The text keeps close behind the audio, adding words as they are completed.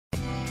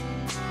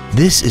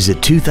This is a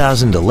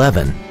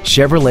 2011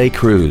 Chevrolet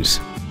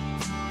Cruze.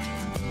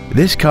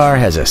 This car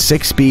has a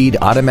 6-speed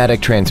automatic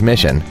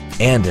transmission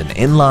and an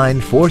inline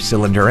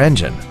 4-cylinder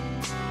engine.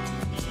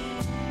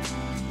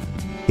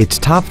 Its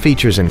top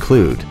features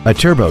include a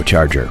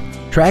turbocharger,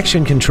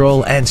 traction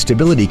control and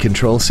stability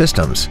control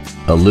systems,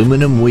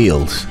 aluminum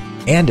wheels,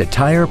 and a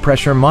tire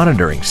pressure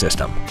monitoring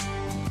system.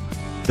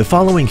 The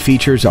following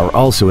features are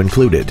also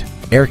included: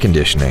 air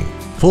conditioning,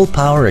 full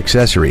power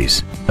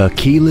accessories, a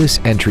keyless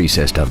entry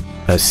system,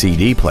 a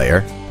CD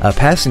player, a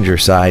passenger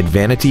side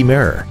vanity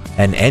mirror,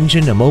 an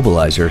engine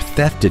immobilizer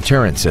theft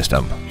deterrent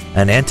system,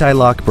 an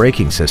anti-lock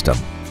braking system,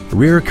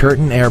 rear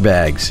curtain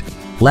airbags,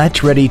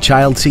 latch-ready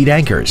child seat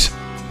anchors,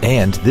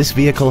 and this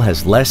vehicle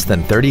has less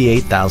than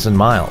 38,000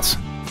 miles.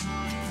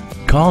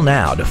 Call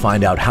now to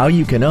find out how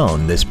you can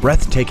own this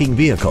breathtaking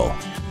vehicle.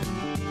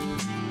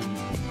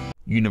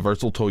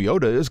 Universal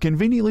Toyota is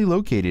conveniently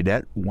located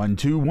at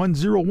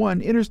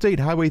 12101 Interstate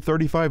Highway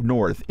 35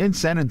 North in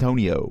San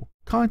Antonio.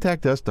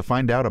 Contact us to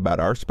find out about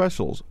our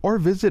specials or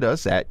visit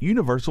us at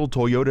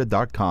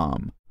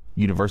universaltoyota.com.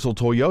 Universal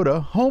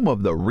Toyota, home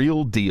of the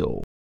real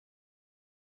deal.